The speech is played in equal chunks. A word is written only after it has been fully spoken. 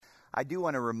I do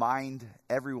want to remind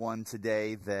everyone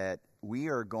today that we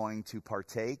are going to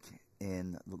partake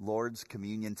in the Lord's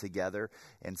communion together.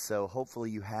 And so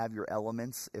hopefully you have your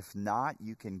elements. If not,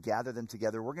 you can gather them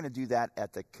together. We're going to do that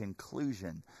at the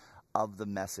conclusion of the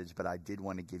message, but I did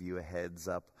want to give you a heads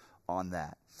up on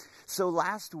that. So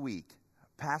last week,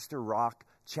 Pastor Rock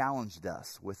challenged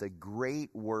us with a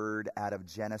great word out of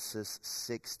Genesis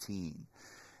 16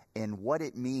 and what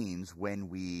it means when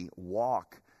we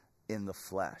walk in the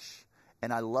flesh.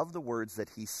 And I love the words that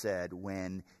he said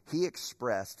when he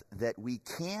expressed that we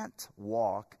can't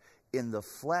walk in the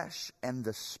flesh and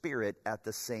the spirit at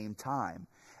the same time,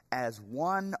 as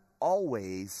one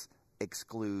always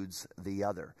excludes the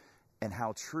other, and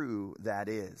how true that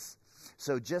is.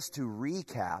 So just to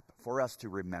recap, for us to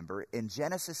remember, in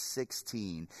Genesis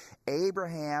 16,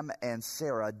 Abraham and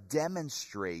Sarah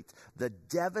demonstrate the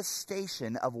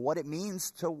devastation of what it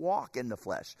means to walk in the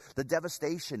flesh, the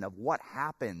devastation of what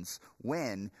happens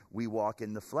when we walk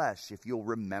in the flesh. If you'll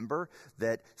remember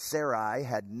that Sarai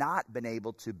had not been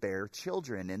able to bear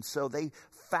children, and so they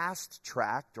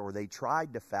fast-tracked, or they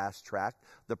tried to fast-track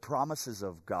the promises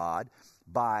of God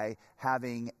by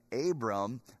having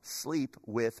Abram sleep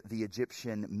with the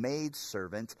Egyptian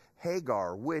maidservant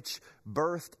Hagar, which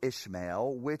birthed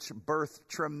Ishmael, which birthed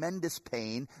tremendous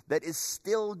pain that is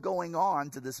still going on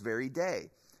to this very day.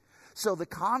 So the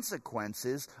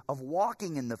consequences of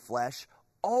walking in the flesh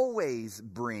always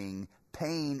bring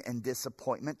pain and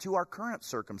disappointment to our current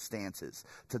circumstances,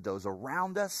 to those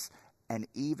around us, and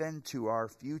even to our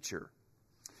future.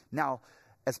 Now,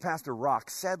 as Pastor Rock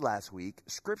said last week,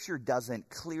 Scripture doesn't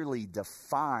clearly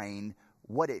define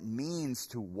what it means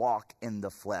to walk in the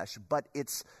flesh, but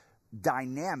its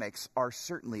dynamics are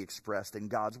certainly expressed in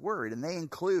God's Word, and they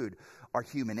include our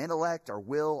human intellect, our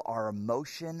will, our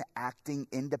emotion acting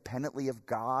independently of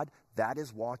God. That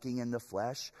is walking in the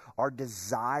flesh. Our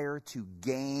desire to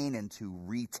gain and to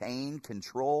retain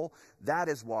control. That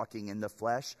is walking in the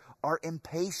flesh. Our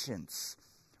impatience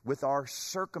with our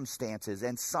circumstances,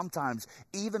 and sometimes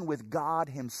even with God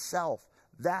himself,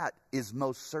 that is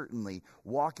most certainly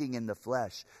walking in the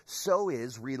flesh. So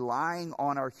is relying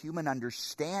on our human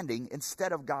understanding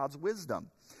instead of God's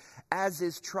wisdom. As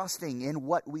is trusting in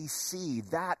what we see,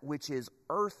 that which is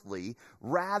earthly,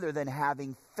 rather than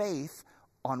having faith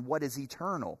on what is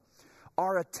eternal.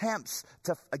 Our attempts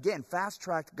to, again,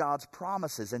 fast-track God's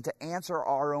promises and to answer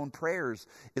our own prayers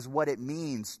is what it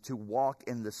means to walk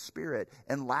in the Spirit.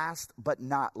 And last but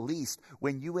not least,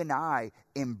 when you and I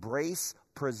embrace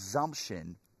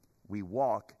presumption, we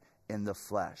walk in the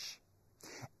flesh.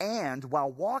 And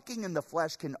while walking in the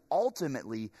flesh can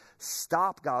ultimately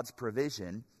stop God's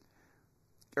provision,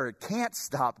 or it can't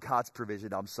stop God's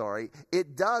provision,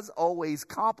 it does always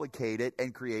complicate it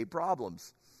and create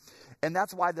problems. And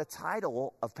that's why the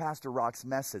title of Pastor Rock's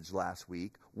message last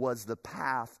week was The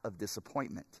Path of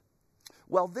Disappointment.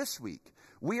 Well, this week,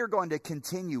 we are going to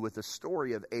continue with the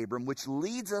story of Abram, which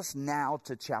leads us now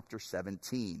to chapter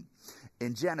 17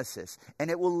 in Genesis.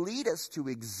 And it will lead us to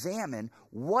examine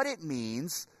what it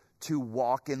means to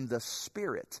walk in the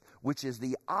Spirit, which is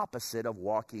the opposite of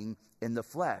walking in the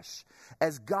flesh.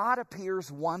 As God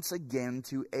appears once again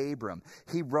to Abram,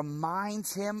 he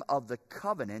reminds him of the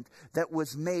covenant that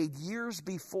was made years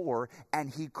before, and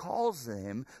he calls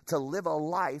him to live a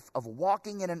life of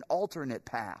walking in an alternate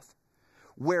path.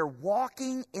 Where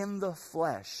walking in the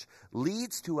flesh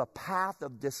leads to a path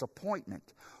of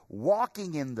disappointment,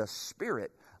 walking in the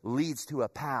Spirit leads to a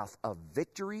path of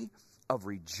victory, of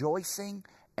rejoicing,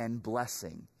 and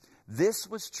blessing. This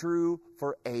was true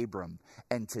for Abram,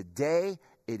 and today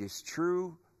it is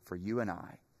true for you and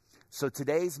I. So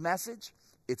today's message,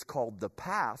 it's called The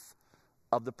Path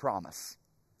of the Promise.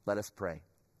 Let us pray.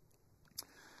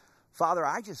 Father,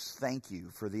 I just thank you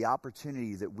for the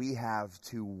opportunity that we have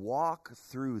to walk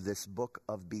through this book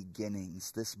of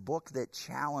beginnings, this book that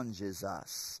challenges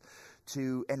us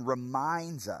to and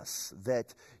reminds us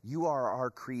that you are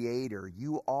our creator.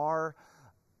 You are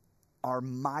our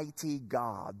mighty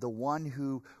God, the one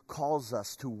who calls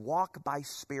us to walk by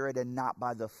Spirit and not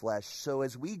by the flesh. So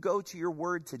as we go to your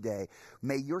word today,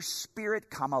 may your Spirit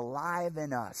come alive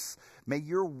in us. May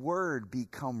your word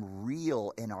become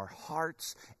real in our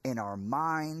hearts, in our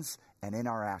minds, and in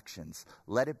our actions.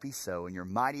 Let it be so. In your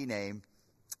mighty name,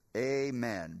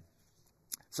 amen.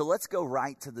 So let's go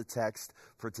right to the text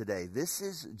for today. This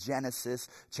is Genesis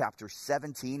chapter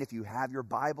 17. If you have your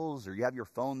Bibles or you have your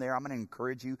phone there, I'm going to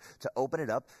encourage you to open it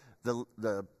up.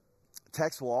 The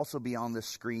text will also be on the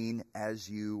screen as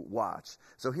you watch.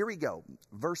 So here we go.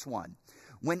 Verse 1.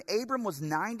 When Abram was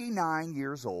 99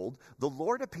 years old, the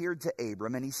Lord appeared to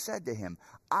Abram and he said to him,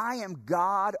 I am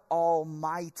God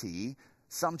Almighty.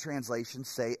 Some translations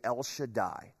say El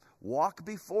Shaddai. Walk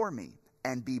before me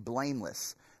and be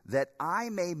blameless, that I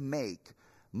may make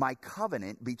my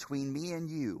covenant between me and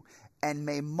you, and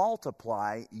may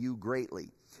multiply you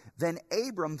greatly. Then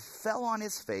Abram fell on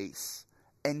his face,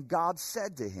 and God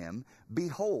said to him,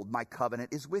 Behold, my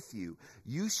covenant is with you.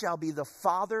 You shall be the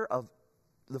father of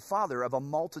a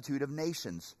multitude of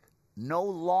nations. No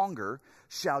longer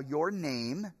shall your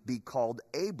name be called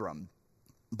Abram,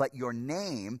 but your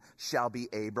name shall be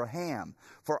Abraham.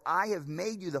 For I have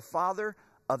made you the father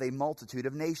of a multitude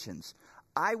of nations.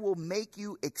 I will make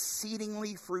you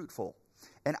exceedingly fruitful,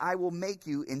 and I will make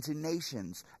you into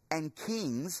nations, and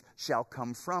kings shall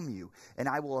come from you. And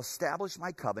I will establish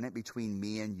my covenant between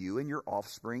me and you and your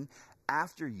offspring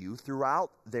after you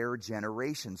throughout their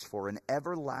generations for an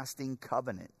everlasting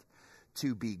covenant,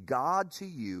 to be God to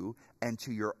you and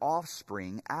to your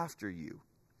offspring after you.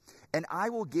 And I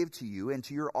will give to you and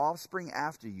to your offspring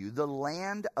after you the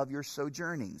land of your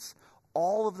sojournings,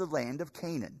 all of the land of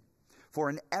Canaan, for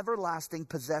an everlasting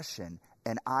possession,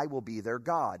 and I will be their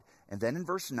God. And then in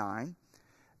verse 9,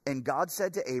 and God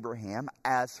said to Abraham,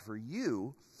 As for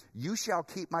you, you shall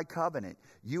keep my covenant,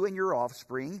 you and your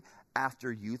offspring after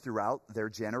you throughout their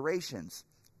generations.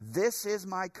 This is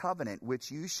my covenant which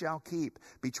you shall keep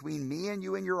between me and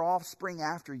you and your offspring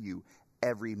after you.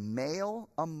 Every male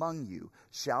among you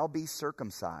shall be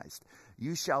circumcised.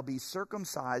 You shall be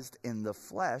circumcised in the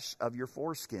flesh of your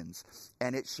foreskins,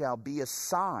 and it shall be a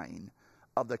sign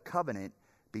of the covenant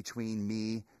between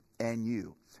me and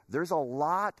you. There's a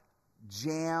lot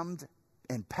jammed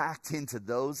and packed into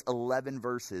those 11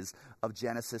 verses of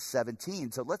Genesis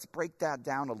 17. So let's break that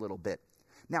down a little bit.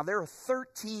 Now, there are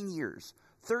 13 years.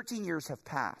 13 years have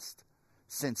passed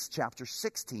since chapter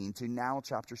 16 to now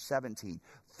chapter 17.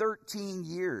 13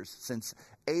 years since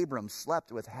Abram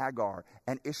slept with Hagar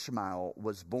and Ishmael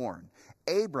was born.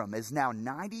 Abram is now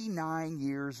 99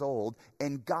 years old,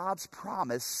 and God's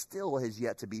promise still has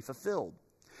yet to be fulfilled.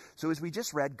 So as we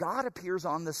just read, God appears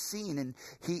on the scene, and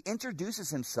he introduces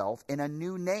himself in a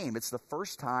new name. It's the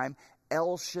first time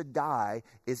El Shaddai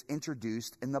is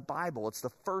introduced in the Bible. It's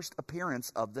the first appearance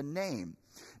of the name.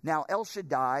 Now, El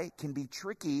Shaddai can be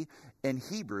tricky in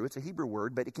Hebrew. It's a Hebrew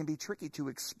word, but it can be tricky to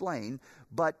explain.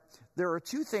 But there are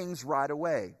two things right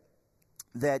away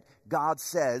that God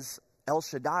says, El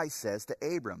Shaddai says to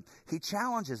Abram. He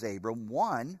challenges Abram,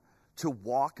 one, to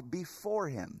walk before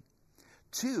him.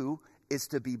 Two, is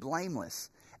to be blameless.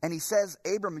 And he says,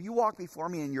 Abram, if you walk before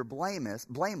me and you're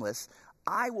blameless,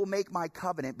 I will make my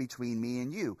covenant between me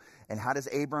and you. And how does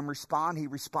Abram respond? He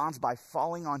responds by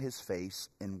falling on his face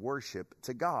in worship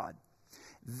to God.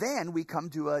 Then we come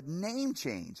to a name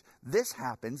change. This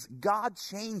happens. God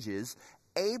changes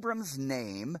Abram's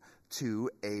name to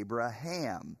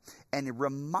Abraham. And it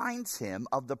reminds him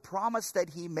of the promise that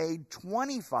he made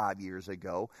 25 years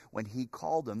ago when he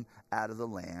called him out of the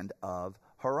land of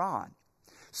Haran.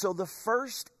 So the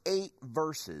first 8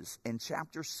 verses in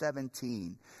chapter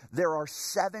 17, there are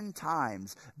 7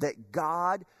 times that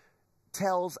God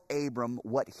tells Abram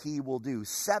what he will do.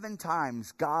 7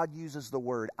 times God uses the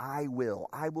word, I will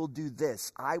do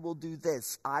this, I will do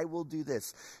this, I will do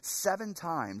this. 7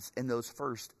 times in those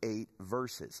first 8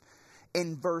 verses.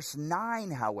 In verse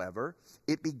 9, however,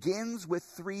 it begins with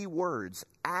 3 words,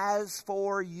 as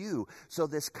for you. So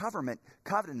this covenant,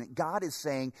 God is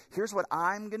saying, here's what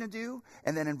I'm going to do.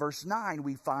 And then in verse 9,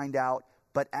 we find out,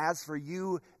 but as for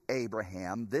you,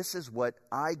 Abraham, this is what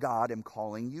I, God, am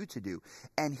calling you to do.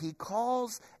 And he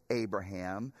calls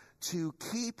Abraham to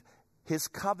keep his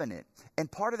covenant. And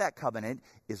part of that covenant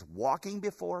is walking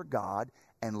before God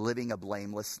and living a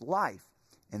blameless life.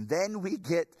 And then we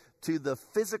get to the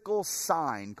physical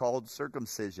sign called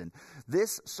circumcision.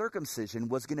 This circumcision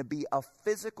was going to be a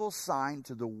physical sign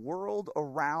to the world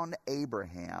around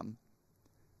Abraham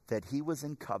that he was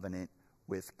in covenant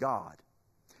with God.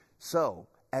 So,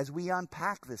 as we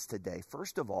unpack this today,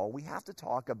 first of all, we have to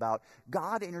talk about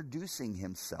God introducing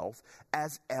himself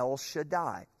as El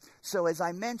Shaddai. So, as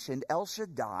I mentioned, El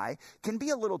Shaddai can be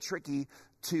a little tricky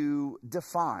to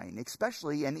define,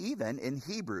 especially and even in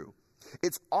Hebrew.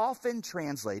 It's often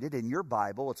translated, in your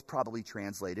Bible, it's probably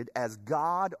translated as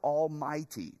God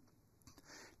Almighty.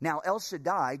 Now, El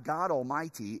Shaddai, God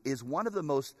Almighty, is one of the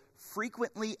most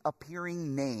frequently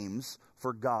appearing names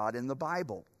for God in the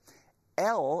Bible.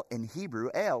 El in Hebrew,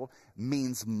 El,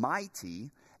 means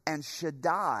mighty, And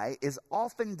Shaddai is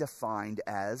often defined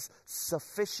as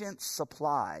sufficient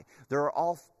supply. There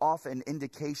are often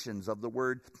indications of the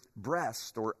word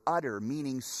breast or udder,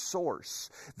 meaning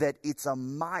source, that it's a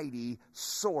mighty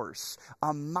source,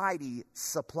 a mighty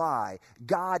supply.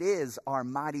 God is our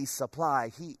mighty supply.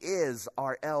 He is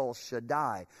our El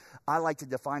Shaddai. I like to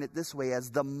define it this way, as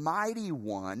the mighty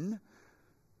one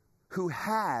who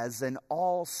has an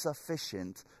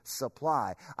all-sufficient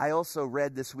supply. I also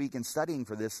read this week in studying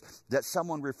for this that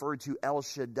someone referred to El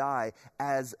Shaddai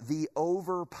as the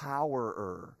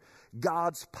overpowerer,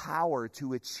 God's power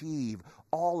to achieve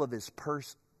all of his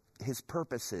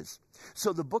purposes.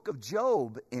 So the book of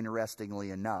Job,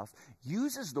 interestingly enough,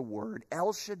 uses the word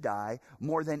El Shaddai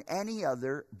more than any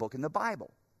other book in the Bible.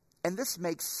 And this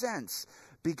makes sense,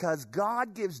 because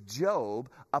God gives Job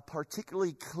a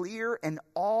particularly clear and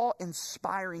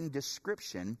awe-inspiring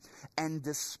description and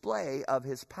display of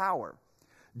his power.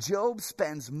 Job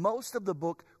spends most of the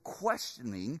book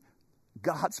questioning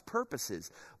God's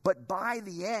purposes, but by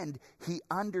the end, he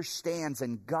understands,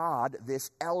 and God,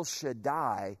 this El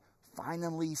Shaddai,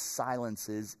 finally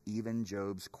silences even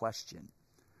Job's question.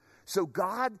 So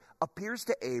God appears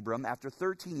to Abram after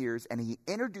 13 years, and he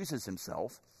introduces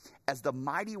himself as the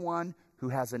mighty one who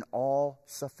has an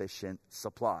all-sufficient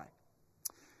supply.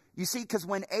 You see, because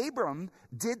when Abram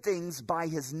did things by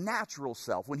his natural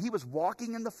self, when he was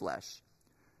walking in the flesh,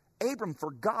 Abram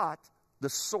forgot the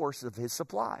source of his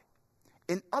supply.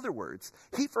 In other words,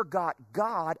 he forgot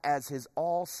God as his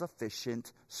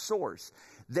all-sufficient source.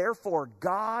 Therefore,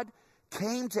 God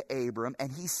came to Abram,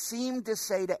 and he seemed to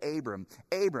say to Abram,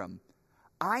 Abram,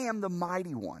 I am the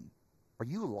mighty one. Are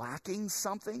you lacking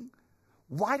something?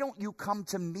 Why don't you come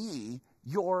to me,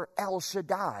 your El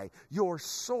Shaddai, your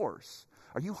source?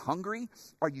 Are you hungry?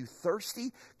 Are you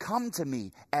thirsty? Come to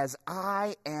me, as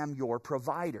I am your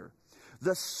provider.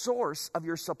 The source of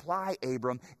your supply,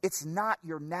 Abram, it's not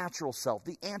your natural self.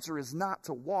 The answer is not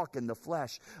to walk in the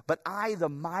flesh. But I, the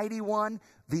mighty one,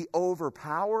 the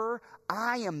overpowerer,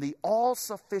 I am the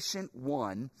all-sufficient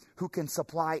one who can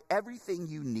supply everything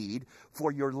you need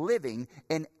for your living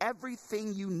and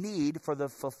everything you need for the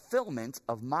fulfillment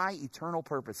of my eternal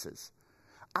purposes.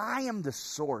 I am the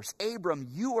source. Abram,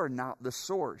 you are not the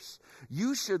source.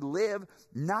 You should live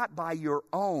not by your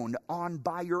own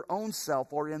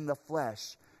self or in the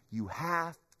flesh. You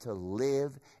have to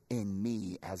live in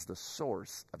me as the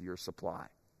source of your supply.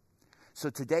 So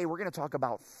today we're going to talk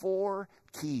about 4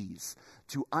 keys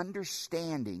to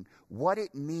understanding what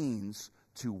it means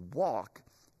to walk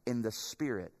in the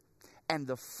Spirit. And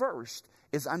the first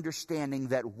is understanding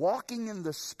that walking in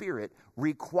the Spirit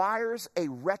requires a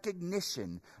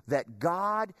recognition that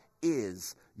God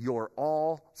is your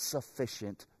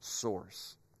all-sufficient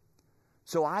source.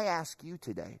 So I ask you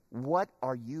today, what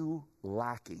are you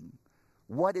lacking?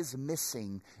 What is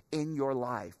missing in your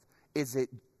life? Is it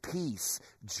peace,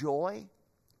 joy,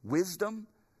 wisdom,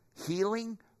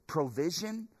 healing,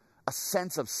 provision, a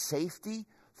sense of safety,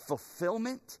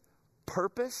 fulfillment,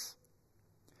 purpose?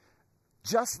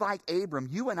 Just like Abram,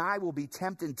 you and I will be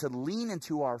tempted to lean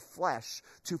into our flesh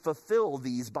to fulfill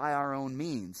these by our own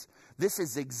means. This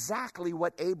is exactly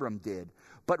what Abram did.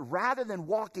 But rather than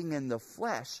walking in the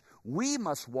flesh, we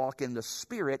must walk in the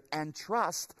Spirit and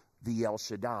trust the El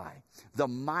Shaddai, the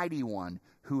mighty one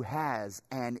who has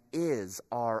and is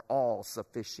our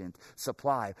all-sufficient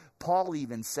supply. Paul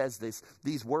even says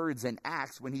these words in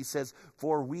Acts when he says,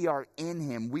 for we are in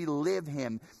him, we live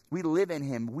in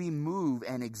him, we move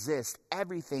and exist.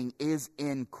 Everything is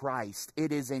in Christ.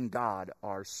 It is in God,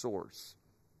 our source.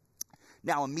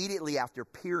 Now, immediately after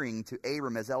appearing to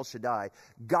Abram as El Shaddai,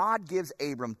 God gives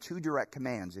Abram 2 direct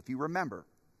commands, if you remember.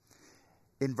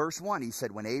 In verse 1, he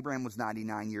said, when Abraham was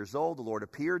 99 years old, the Lord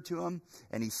appeared to him,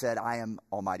 and he said, I am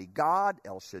Almighty God,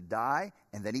 El Shaddai.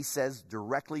 And then he says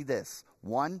directly this: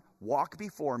 1, walk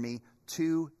before me.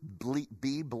 2,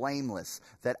 be blameless,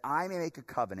 that I may make a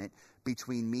covenant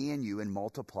between me and you and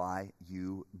multiply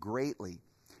you greatly.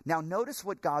 Now, notice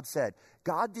what God said.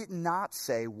 God did not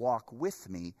say, walk with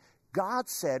me. God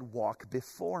said, walk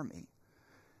before me.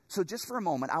 So just for a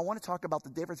moment, I want to talk about the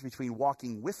difference between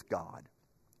walking with God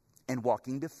and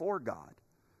walking before God.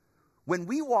 When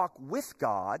we walk with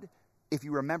God, if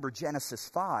you remember Genesis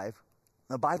 5,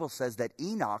 the Bible says that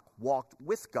Enoch walked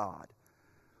with God.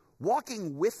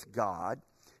 Walking with God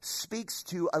speaks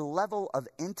to a level of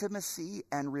intimacy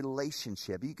and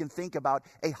relationship. You can think about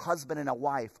a husband and a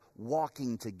wife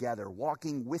walking together,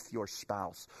 walking with your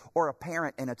spouse, or a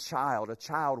parent and a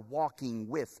child walking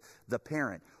with the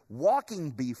parent.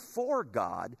 walking before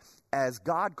God, as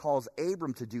God calls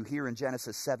Abram to do here in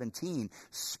Genesis 17,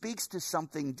 speaks to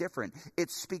something different.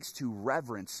 It speaks to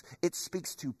reverence. It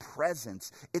speaks to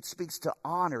presence. It speaks to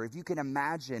honor. If you can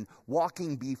imagine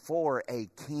walking before a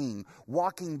king,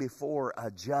 walking before a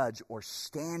judge, or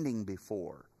standing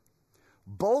before.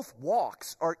 Both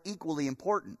walks are equally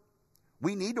important.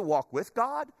 We need to walk with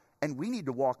God, and we need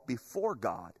to walk before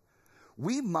God.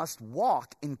 We must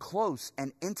walk in close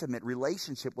and intimate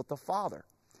relationship with the Father.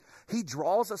 He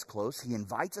draws us close. He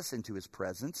invites us into his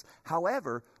presence.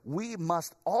 However, we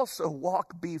must also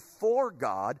walk before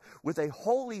God with a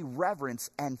holy reverence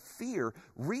and fear,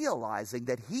 realizing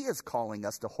that he is calling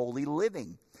us to holy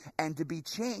living and to be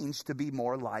changed to be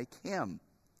more like him.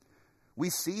 We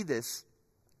see this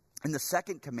in the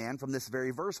second command from this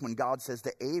very verse when God says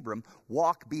to Abram,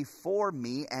 walk before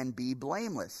me and be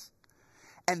blameless.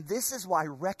 And this is why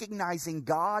recognizing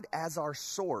God as our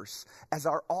source, as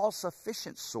our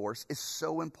all-sufficient source, is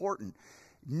so important.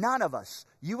 None of us,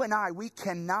 you and I, we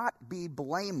cannot be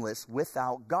blameless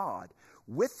without God.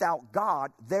 Without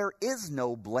God, there is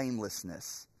no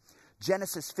blamelessness.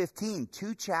 Genesis 15,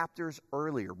 2 chapters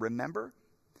earlier, remember?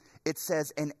 It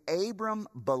says, and Abram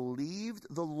believed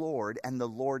the Lord, and the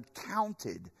Lord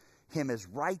counted him as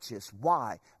righteous.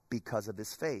 Why? Because of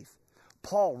his faith.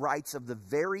 Paul writes of the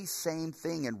very same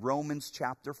thing in Romans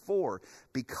chapter 4.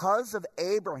 Because of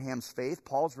Abraham's faith,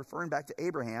 Paul's referring back to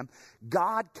Abraham,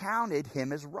 God counted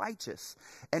him as righteous.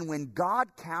 And when God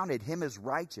counted him as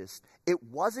righteous, it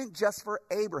wasn't just for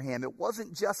Abraham. It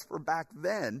wasn't just for back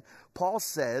then. Paul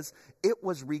says it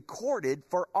was recorded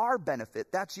for our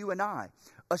benefit. That's you and I,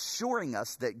 assuring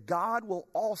us that God will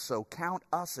also count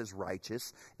us as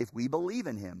righteous if we believe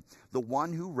in him, the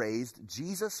one who raised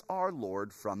Jesus our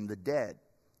Lord from the dead.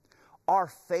 Our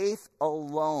faith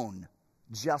alone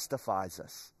justifies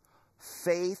us.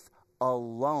 Faith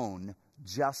alone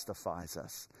justifies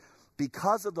us.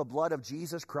 Because of the blood of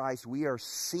Jesus Christ, we are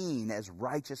seen as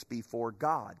righteous before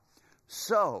God.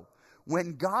 So,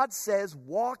 when God says,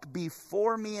 walk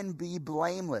before me and be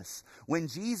blameless, when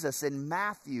Jesus in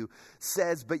Matthew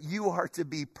says, but you are to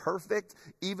be perfect,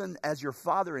 even as your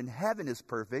Father in heaven is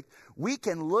perfect, we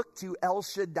can look to El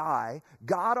Shaddai,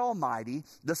 God Almighty,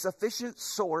 the sufficient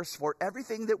source for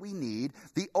everything that we need,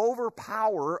 the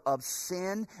overpower of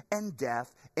sin and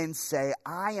death, and say,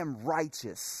 I am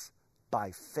righteous by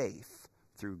faith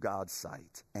through God's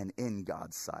sight and in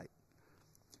God's sight.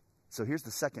 So here's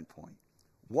the second point.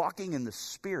 Walking in the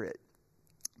Spirit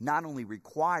not only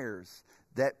requires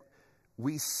that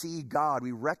we see God,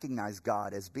 we recognize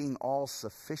God as being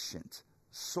all-sufficient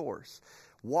source.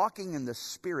 Walking in the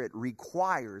Spirit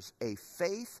requires a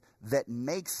faith that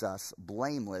makes us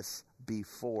blameless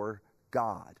before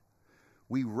God.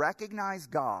 We recognize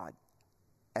God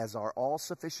as our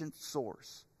all-sufficient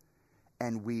source,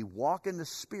 and we walk in the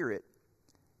Spirit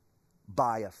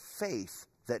by a faith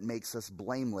that makes us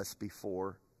blameless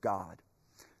before God.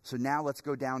 So now let's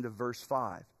go down to verse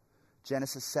 5.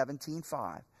 Genesis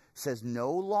 17:5 says,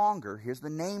 no longer, here's the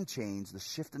name change, the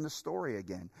shift in the story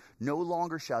again. No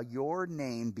longer shall your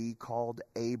name be called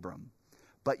Abram,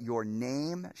 but your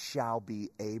name shall be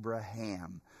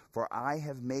Abraham. For I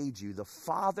have made you the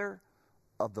father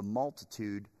of the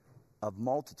multitude of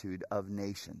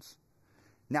nations.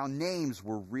 Now, names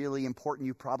were really important.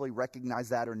 You probably recognize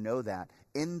that or know that.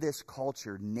 In this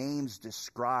culture, names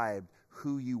described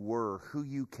who you were, who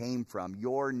you came from.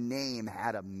 Your name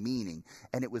had a meaning,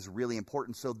 and it was really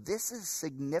important. So this is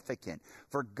significant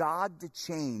for God to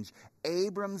change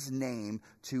Abram's name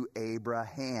to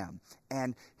Abraham.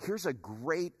 And here's a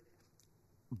great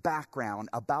background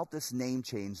about this name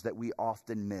change that we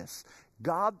often miss.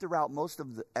 God, throughout most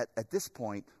of at this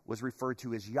point, was referred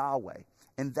to as Yahweh.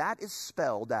 And that is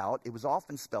spelled out, it was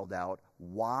often spelled out,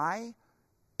 YHWH.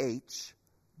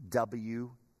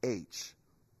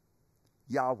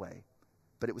 Yahweh.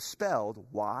 But it was spelled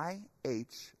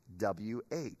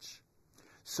YHWH.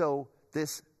 So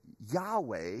this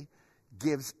Yahweh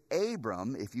gives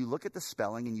Abram, if you look at the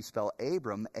spelling and you spell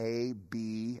Abram,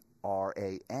 Abram,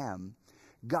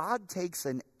 God takes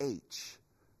an H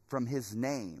from his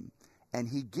name and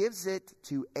he gives it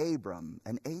to Abram,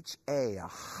 an H-A, a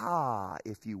ha,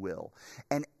 if you will.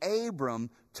 And Abram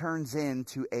turns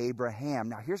into Abraham.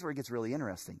 Now here's where it gets really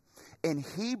interesting. In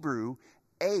Hebrew,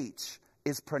 H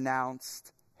is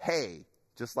pronounced hey,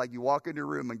 just like you walk into a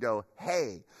room and go,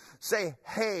 hey. Say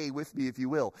hey with me if you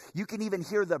will. You can even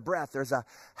hear the breath. There's a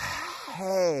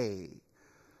hey.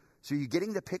 So are you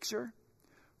getting the picture?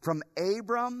 From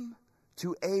Abram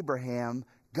to Abraham,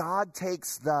 God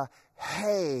takes the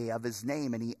hey of his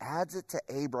name and he adds it to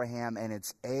Abraham, and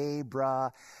it's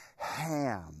Abraham.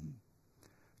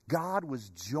 God was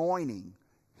joining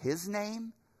his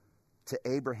name to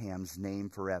Abraham's name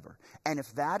forever. And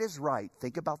if that is right,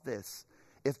 think about this.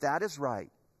 If that is right,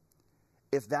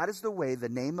 if that is the way the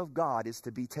name of God is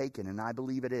to be taken, and I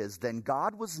believe it is, then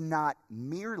God was not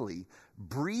merely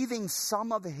breathing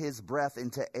some of his breath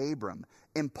into Abram,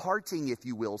 imparting, if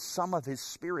you will, some of his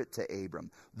spirit to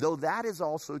Abram, though that is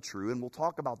also true, and we'll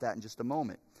talk about that in just a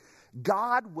moment.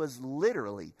 God was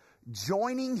literally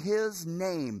joining his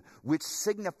name, which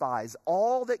signifies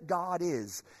all that God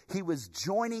is. He was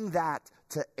joining that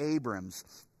to Abram's.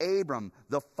 Abram,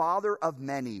 the father of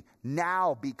many,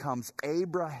 now becomes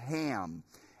Abraham.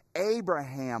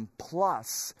 Abraham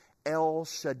plus El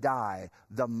Shaddai,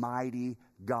 the mighty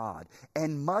God.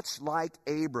 And much like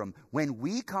Abram, when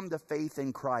we come to faith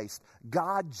in Christ,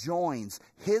 God joins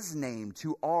his name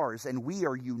to ours, and we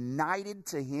are united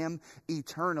to him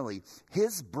eternally.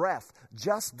 His breath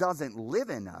just doesn't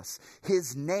live in us.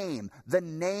 His name, the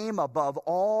name above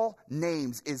all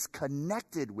names, is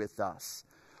connected with us.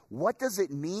 What does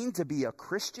it mean to be a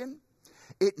Christian?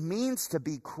 It means to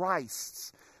be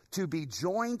Christ's, to be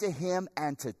joined to him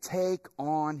and to take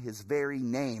on his very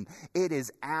name. It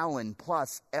is Alan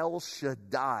plus El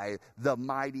Shaddai, the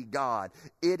mighty God.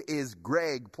 It is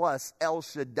Greg plus El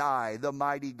Shaddai, the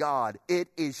mighty God. It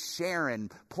is Sharon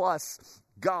plus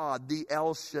God, the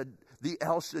El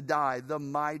Shaddai, the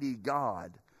mighty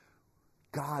God.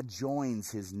 God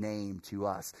joins his name to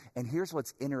us. And here's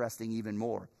what's interesting even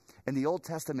more. In the Old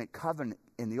Testament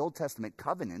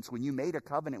covenants, when you made a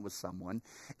covenant with someone,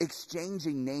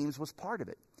 exchanging names was part of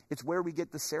it. It's where we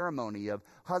get the ceremony of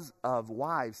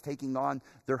wives taking on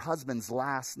their husband's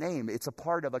last name. It's a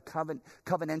part of a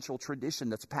covenantal tradition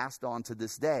that's passed on to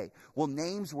this day. Well,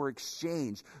 names were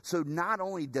exchanged. So not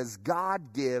only does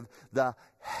God give the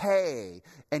hey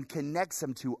and connects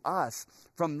them to us,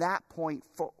 from that point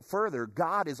further,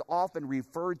 God is often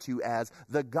referred to as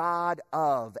the God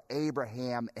of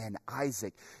Abraham and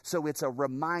Isaac. So it's a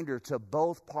reminder to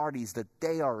both parties that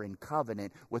they are in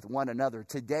covenant with one another.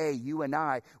 Today, you and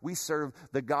I, we serve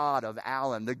the God of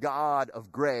Alan, the God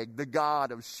of Greg, the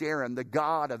God of Sharon, the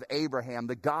God of Abraham,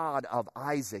 the God of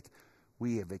Isaac.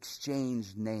 We have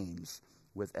exchanged names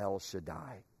with El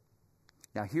Shaddai.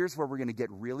 Now, here's where we're going to get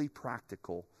really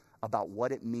practical about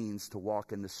what it means to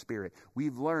walk in the Spirit.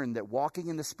 We've learned that walking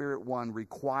in the Spirit, one,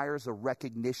 requires a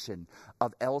recognition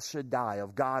of El Shaddai,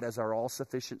 of God as our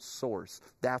all-sufficient source.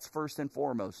 That's first and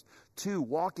foremost. Two,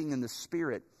 walking in the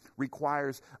Spirit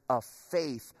requires a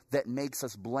faith that makes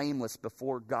us blameless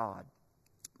before God.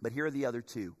 But here are the other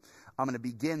two. I'm going to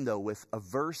begin, though, with a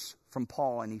verse from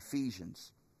Paul in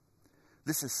Ephesians.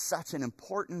 This is such an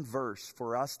important verse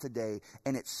for us today,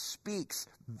 and it speaks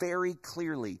very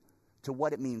clearly to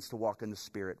what it means to walk in the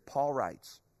Spirit. Paul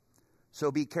writes,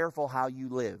 "So be careful how you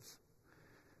live."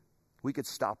 We could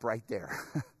stop right there.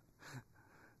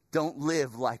 Don't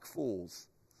live like fools,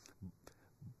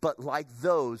 but like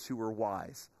those who are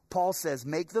wise. Paul says,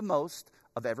 make the most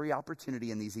of every opportunity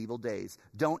in these evil days.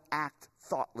 Don't act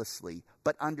thoughtlessly,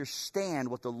 but understand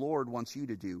what the Lord wants you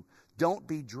to do. Don't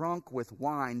be drunk with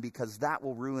wine, because that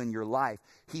will ruin your life.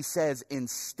 He says,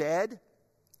 instead,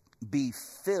 be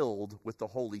filled with the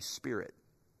Holy Spirit.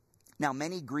 Now,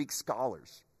 many Greek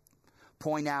scholars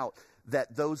point out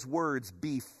that those words,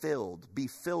 be filled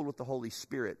with the Holy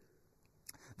Spirit,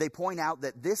 they point out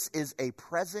that this is a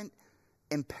present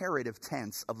imperative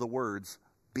tense of the words,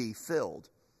 be filled,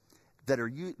 that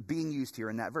are being used here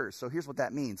in that verse. So here's what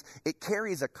that means. It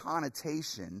carries a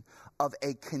connotation of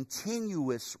a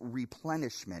continuous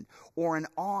replenishment or an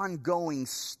ongoing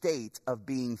state of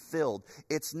being filled.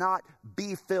 It's not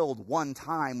be filled one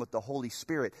time with the Holy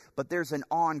Spirit, but there's an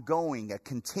ongoing, a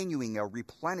continuing, a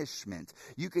replenishment.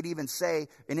 You could even say,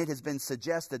 and it has been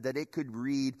suggested that it could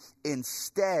read,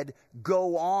 instead,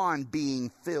 go on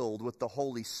being filled with the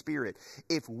Holy Spirit.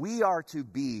 If we are to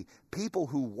be people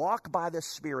who walk by the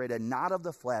Spirit and not of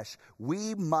the flesh,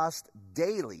 we must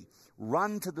daily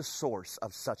run to the source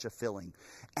of such a filling.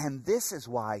 And this is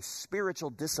why spiritual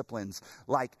disciplines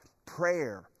like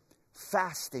prayer,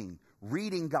 fasting,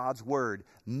 reading God's word,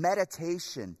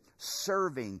 meditation,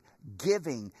 serving,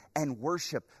 giving, and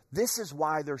worship, this is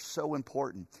why they're so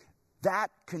important. That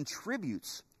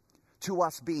contributes to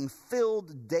us being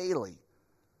filled daily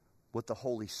with the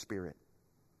Holy Spirit.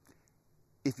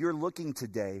 If you're looking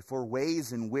today for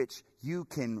ways in which you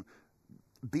can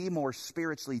be more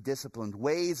spiritually disciplined,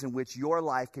 ways in which your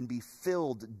life can be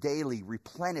filled daily,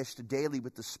 replenished daily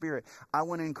with the Spirit, I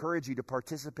want to encourage you to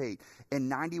participate in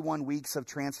 91 weeks of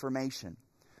transformation.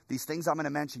 These things I'm going to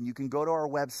mention, you can go to our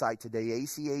website today,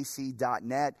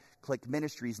 acac.net, click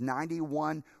ministries.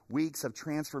 91 weeks of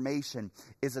transformation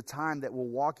is a time that will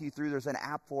walk you through. There's an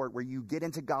app for it where you get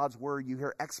into God's word, you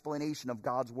hear explanation of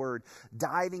God's word.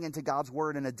 Diving into God's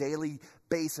word on a daily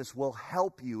basis will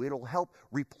help you. It'll help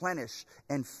replenish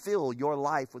and fill your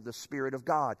life with the Spirit of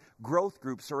God. Growth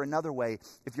groups are another way.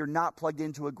 If you're not plugged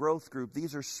into a growth group,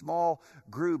 these are small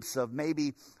groups of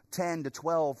maybe 10 to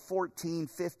 12, 14,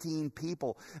 15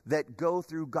 people that go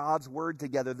through God's word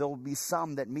together. There will be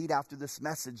some that meet after this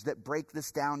message that break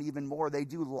this down even more. They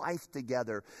do life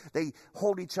together. They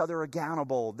hold each other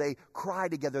accountable. They cry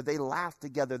together. They laugh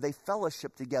together. They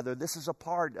fellowship together. This is a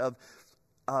part of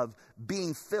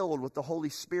being filled with the Holy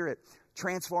Spirit.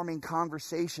 Transforming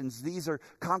conversations. These are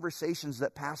conversations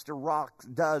that Pastor Rock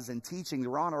does in teaching.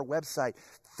 They're on our website.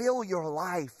 Fill your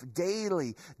life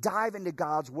daily. Dive into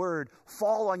God's word.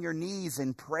 Fall on your knees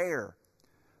in prayer.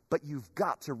 But you've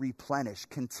got to replenish.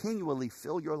 Continually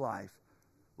fill your life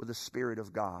with the Spirit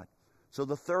of God. So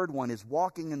the third one is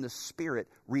walking in the Spirit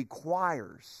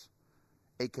requires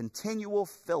a continual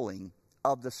filling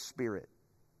of the Spirit.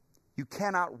 You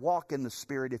cannot walk in the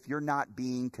Spirit if you're not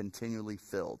being continually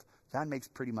filled. That makes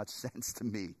pretty much sense to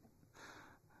me.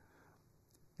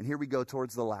 And here we go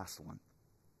towards the last one.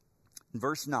 In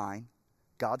verse 9,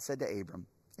 God said to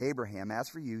Abraham, as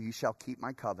for you, you shall keep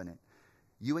my covenant,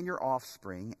 you and your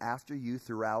offspring after you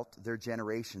throughout their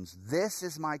generations. This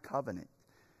is my covenant,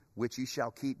 which you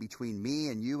shall keep between me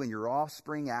and you and your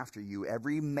offspring after you.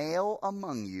 Every male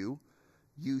among you,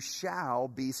 you shall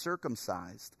be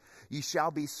circumcised. You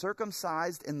shall be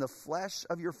circumcised in the flesh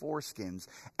of your foreskins,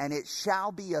 and it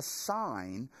shall be a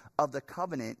sign of the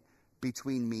covenant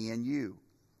between me and you.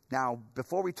 Now,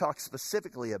 before we talk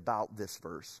specifically about this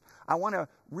verse, I want to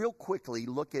real quickly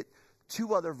look at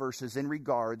two other verses in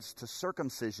regards to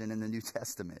circumcision in the New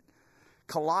Testament.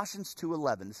 Colossians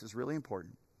 2:11, this is really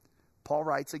important. Paul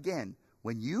writes again,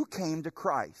 when you came to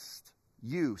Christ,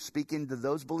 you, speaking to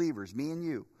those believers, me and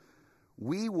you,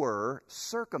 we were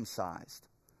circumcised.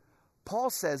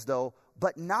 Paul says, though,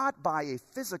 but not by a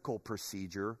physical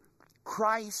procedure.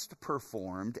 Christ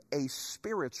performed a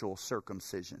spiritual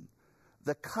circumcision,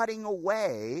 the cutting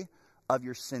away of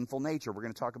your sinful nature. We're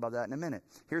going to talk about that in a minute.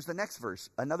 Here's the next verse,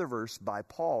 another verse by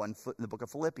Paul in the book of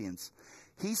Philippians.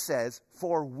 He says,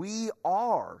 for we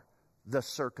are the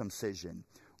circumcision.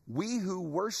 We who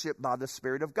worship by the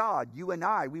Spirit of God. You and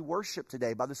I, we worship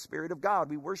today by the Spirit of God.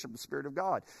 We worship the Spirit of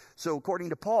God. So according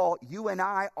to Paul, you and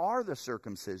I are the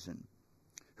circumcision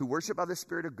who worship by the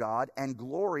Spirit of God and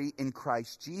glory in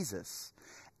Christ Jesus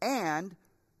and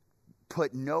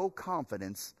put no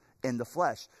confidence in the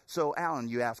flesh. So Alan,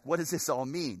 you ask, what does this all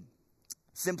mean?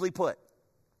 Simply put,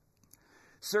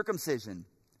 circumcision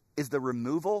is the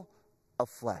removal of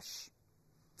flesh.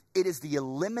 It is the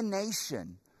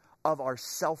elimination of our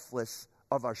selfish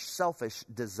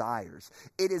desires.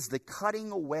 It is the cutting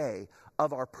away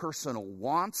of our personal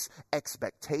wants,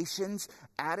 expectations,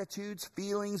 attitudes,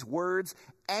 feelings, words,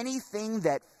 anything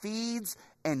that feeds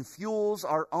and fuels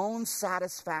our own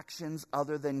satisfactions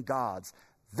other than God's.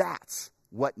 That's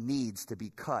what needs to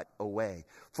be cut away.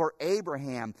 For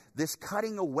Abraham, this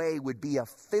cutting away would be a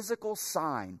physical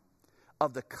sign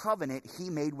of the covenant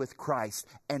he made with Christ,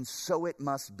 and so it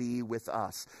must be with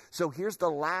us. So here's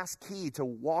the last key to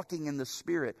walking in the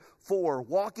Spirit. For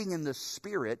walking in the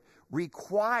Spirit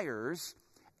requires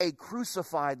a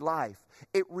crucified life.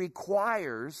 It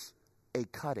requires a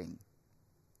cutting.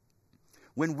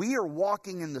 When we are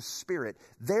walking in the Spirit,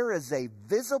 there is a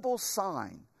visible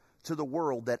sign to the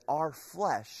world that our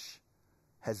flesh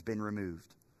has been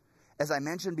removed. As I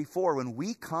mentioned before, when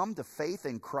we come to faith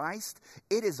in Christ,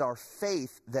 it is our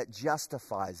faith that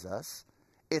justifies us.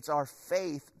 It's our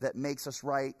faith that makes us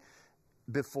right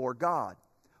before God.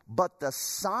 But the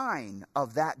sign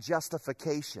of that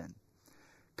justification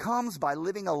comes by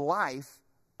living a life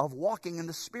of walking in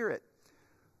the Spirit.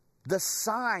 The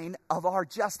sign of our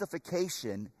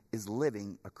justification is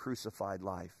living a crucified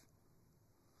life.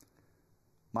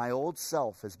 My old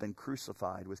self has been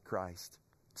crucified with Christ.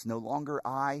 It's no longer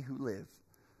I who live,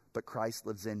 but Christ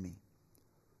lives in me.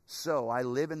 So I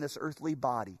live in this earthly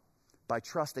body by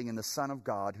trusting in the Son of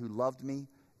God who loved me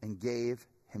and gave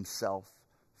himself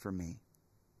for me.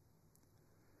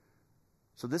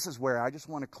 So this is where I just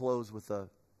want to close with a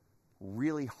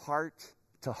really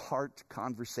heart-to-heart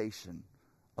conversation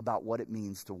about what it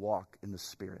means to walk in the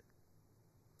Spirit.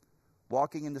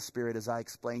 Walking in the Spirit, as I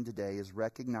explained today, is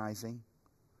recognizing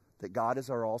that God is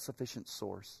our all-sufficient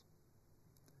source.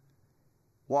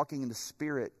 Walking in the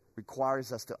Spirit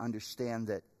requires us to understand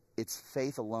that it's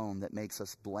faith alone that makes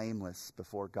us blameless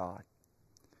before God.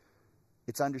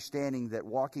 It's understanding that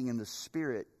walking in the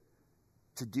Spirit,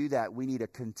 to do that, we need a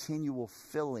continual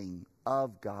filling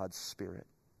of God's Spirit,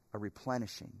 a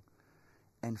replenishing.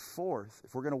 And fourth,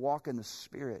 if we're going to walk in the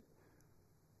Spirit,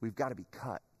 we've got to be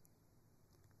cut.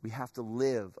 We have to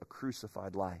live a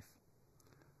crucified life.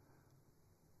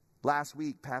 Last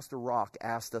week, Pastor Rock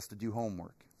asked us to do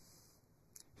homework.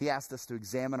 He asked us to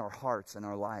examine our hearts and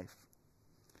our life.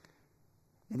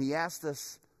 And he asked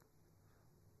us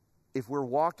if we're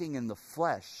walking in the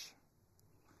flesh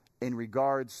in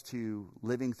regards to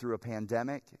living through a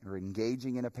pandemic or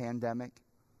engaging in a pandemic,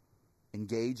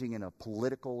 engaging in a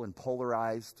political and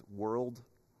polarized world,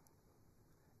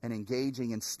 and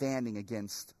engaging and standing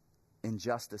against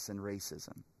injustice and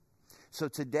racism. So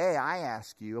today I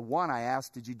ask you, I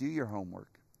asked, did you do your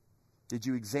homework? Did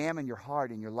you examine your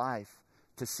heart and your life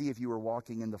to see if you were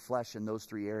walking in the flesh in those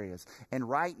three areas? And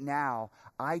right now,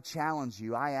 I challenge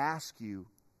you, I ask you,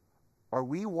 are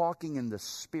we walking in the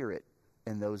Spirit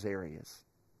in those areas?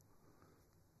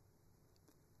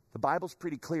 The Bible's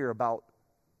pretty clear about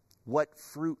what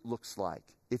fruit looks like.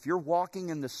 If you're walking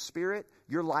in the Spirit,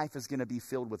 your life is going to be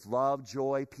filled with love,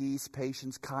 joy, peace,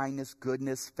 patience, kindness,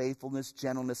 goodness, faithfulness,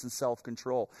 gentleness, and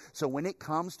self-control. So when it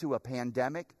comes to a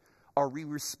pandemic, are we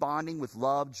responding with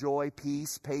love, joy,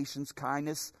 peace, patience,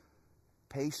 kindness,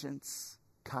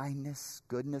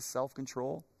 goodness,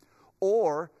 self-control?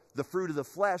 Or the fruit of the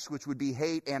flesh, which would be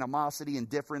hate, animosity,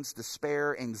 indifference,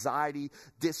 despair, anxiety,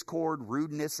 discord,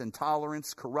 rudeness,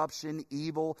 intolerance, corruption,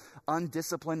 evil,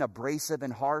 undisciplined, abrasive,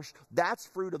 and harsh. That's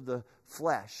fruit of the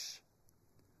flesh.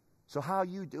 So how are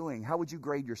you doing? How would you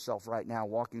grade yourself right now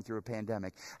walking through a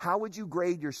pandemic? How would you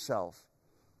grade yourself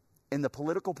in the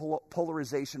political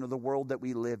polarization of the world that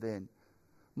we live in?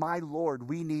 My Lord,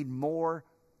 we need more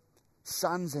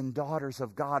sons and daughters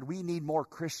of God. We need more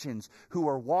Christians who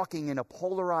are walking in a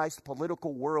polarized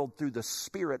political world through the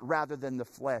Spirit rather than the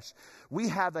flesh. We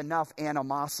have enough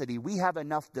animosity. We have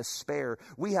enough despair.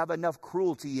 We have enough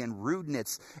cruelty and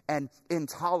rudeness and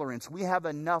intolerance. We have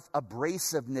enough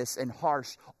abrasiveness and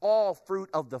harsh, all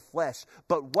fruit of the flesh.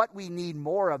 But what we need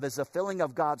more of is a filling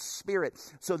of God's Spirit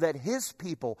so that His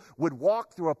people would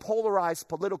walk through a polarized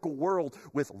political world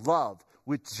with love,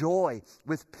 with joy,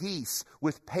 with peace,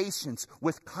 with patience,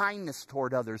 with kindness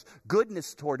toward others,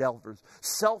 goodness toward others,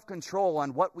 self-control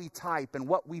on what we type and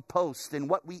what we post and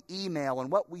what we email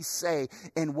and what we say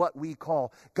and what we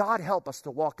call. God, help us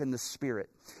to walk in the Spirit.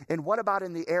 And what about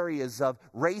in the areas of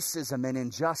racism and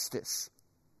injustice?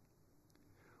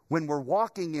 When we're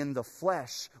walking in the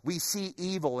flesh, we see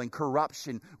evil and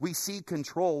corruption. We see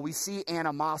control. We see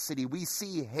animosity. We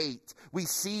see hate. We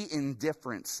see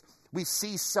indifference. We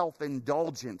see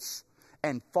self-indulgence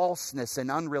and falseness and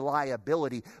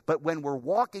unreliability. But when we're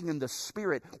walking in the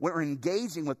Spirit, we're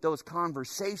engaging with those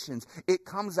conversations. It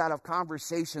comes out of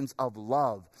conversations of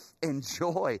love and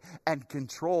joy and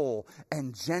control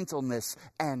and gentleness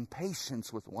and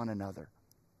patience with one another.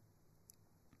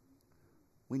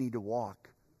 We need to walk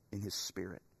in His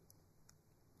Spirit.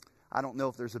 I don't know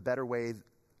if there's a better way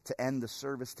to end the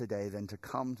service today than to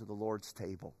come to the Lord's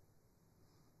table.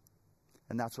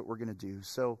 And that's what we're going to do.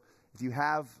 So if you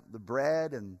have the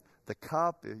bread and the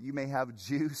cup, you may have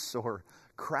juice or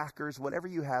crackers, whatever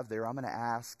you have there, I'm going to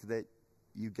ask that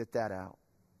you get that out.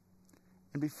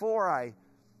 And before I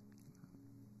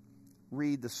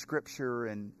read the scripture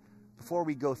and before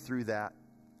we go through that,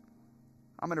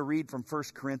 I'm going to read from 1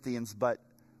 Corinthians, but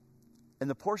in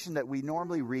the portion that we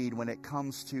normally read when it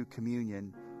comes to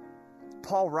communion,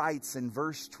 Paul writes in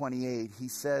verse 28, he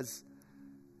says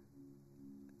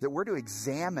that we're to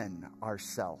examine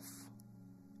ourselves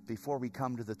before we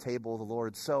come to the table of the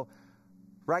Lord. So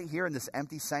right here in this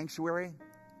empty sanctuary,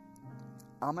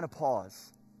 I'm going to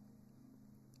pause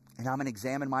and I'm going to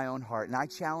examine my own heart. And I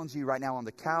challenge you right now on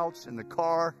the couch, in the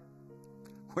car,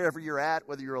 wherever you're at,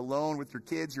 whether you're alone with your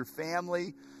kids, your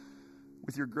family,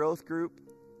 with your growth group,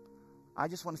 I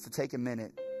just want us to take a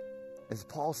minute, as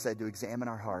Paul said, to examine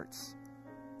our hearts.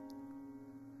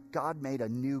 God made a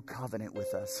new covenant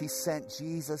with us. He sent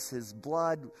Jesus. His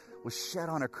blood was shed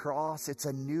on a cross. It's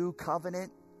a new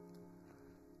covenant.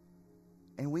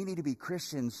 And we need to be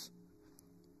Christians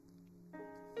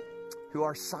who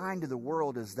our sign to the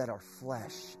world is that our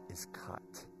flesh is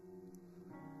cut,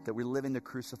 that we're living the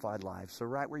crucified life. So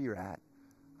right where you're at,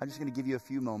 I'm just going to give you a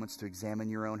few moments to examine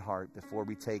your own heart before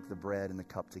we take the bread and the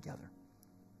cup together.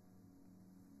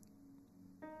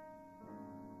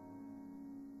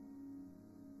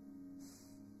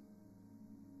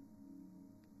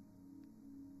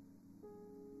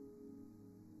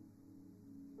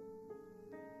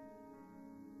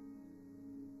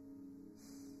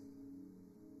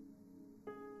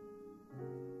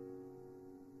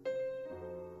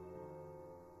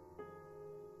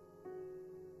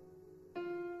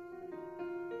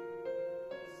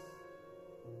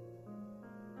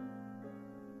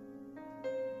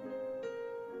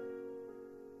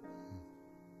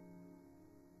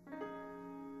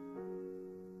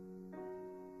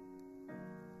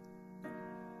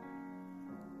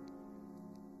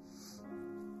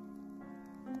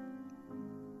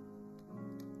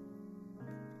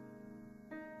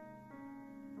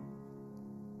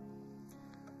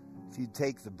 If you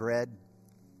take the bread,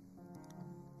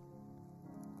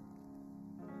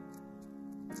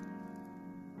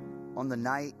 on the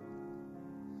night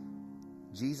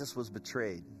Jesus was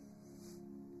betrayed,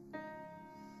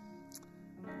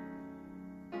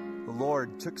 the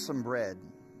Lord took some bread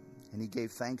and he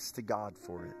gave thanks to God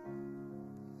for it.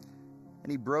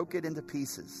 And he broke it into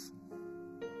pieces.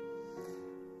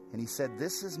 And he said,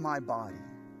 "This is my body,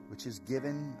 which is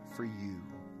given for you."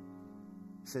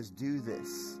 He says, "Do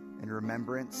this in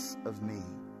remembrance of me."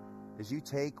 As you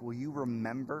take, will you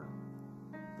remember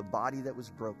the body that was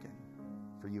broken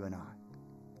for you and I?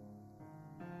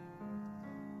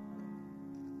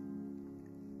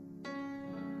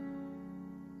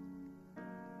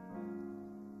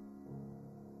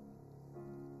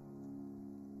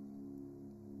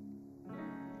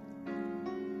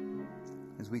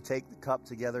 As we take the cup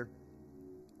together,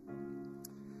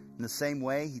 in the same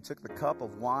way, he took the cup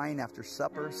of wine after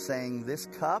supper, saying, "This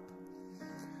cup,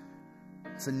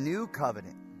 it's a new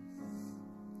covenant.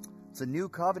 It's a new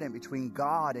covenant between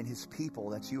God and his people,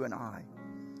 that's you and I.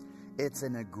 It's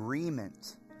an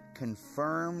agreement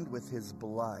confirmed with his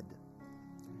blood."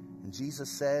 And Jesus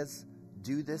says,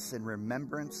 "Do this in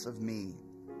remembrance of me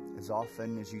as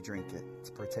often as you drink it." Let's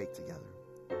partake together.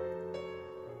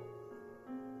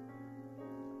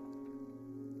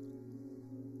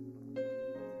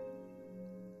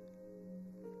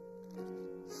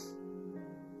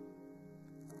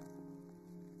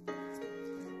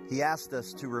 He asked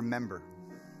us to remember.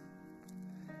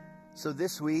 So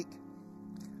this week,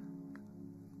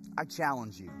 I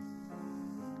challenge you.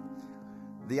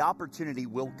 The opportunity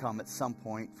will come at some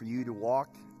point for you to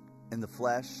walk in the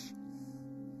flesh,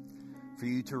 for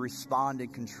you to respond in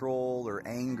control or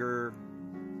anger,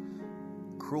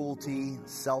 cruelty,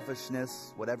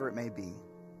 selfishness, whatever it may be.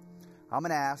 I'm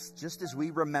going to ask, just as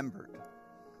we remembered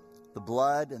the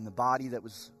blood and the body that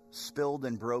was spilled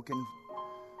and broken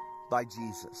by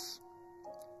Jesus,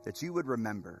 that you would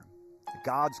remember that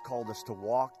God's called us to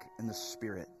walk in the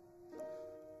Spirit.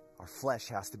 Our flesh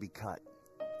has to be cut.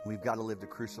 We've got to live the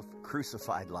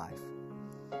crucified life.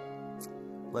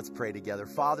 Let's pray together.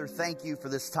 Father, thank you for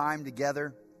this time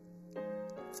together.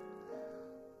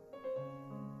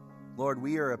 Lord,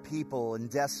 we are a people in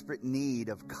desperate need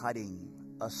of cutting,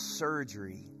 a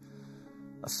surgery,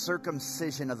 a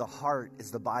circumcision of the heart,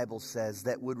 as the Bible says,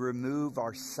 that would remove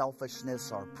our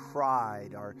selfishness, our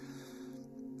pride,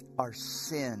 our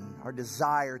sin, our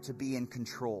desire to be in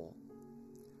control.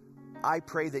 I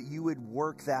pray that you would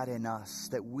work that in us,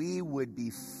 that we would be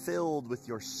filled with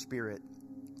your Spirit.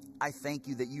 I thank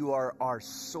you that you are our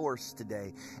source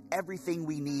today. Everything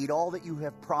we need, all that you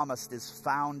have promised is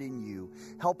found in you.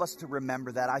 Help us to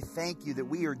remember that. I thank you that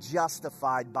we are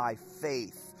justified by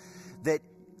faith, that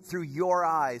through your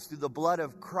eyes, through the blood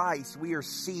of Christ, we are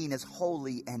seen as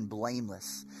holy and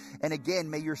blameless. And again,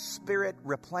 may your Spirit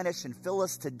replenish and fill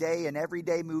us today and every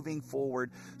day moving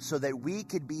forward, so that we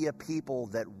could be a people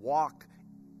that walk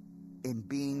in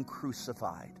being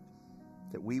crucified,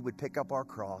 that we would pick up our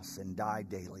cross and die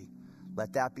daily.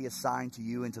 Let that be a sign to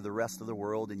you and to the rest of the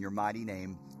world in your mighty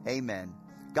name. Amen.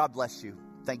 God bless you.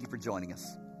 Thank you for joining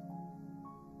us.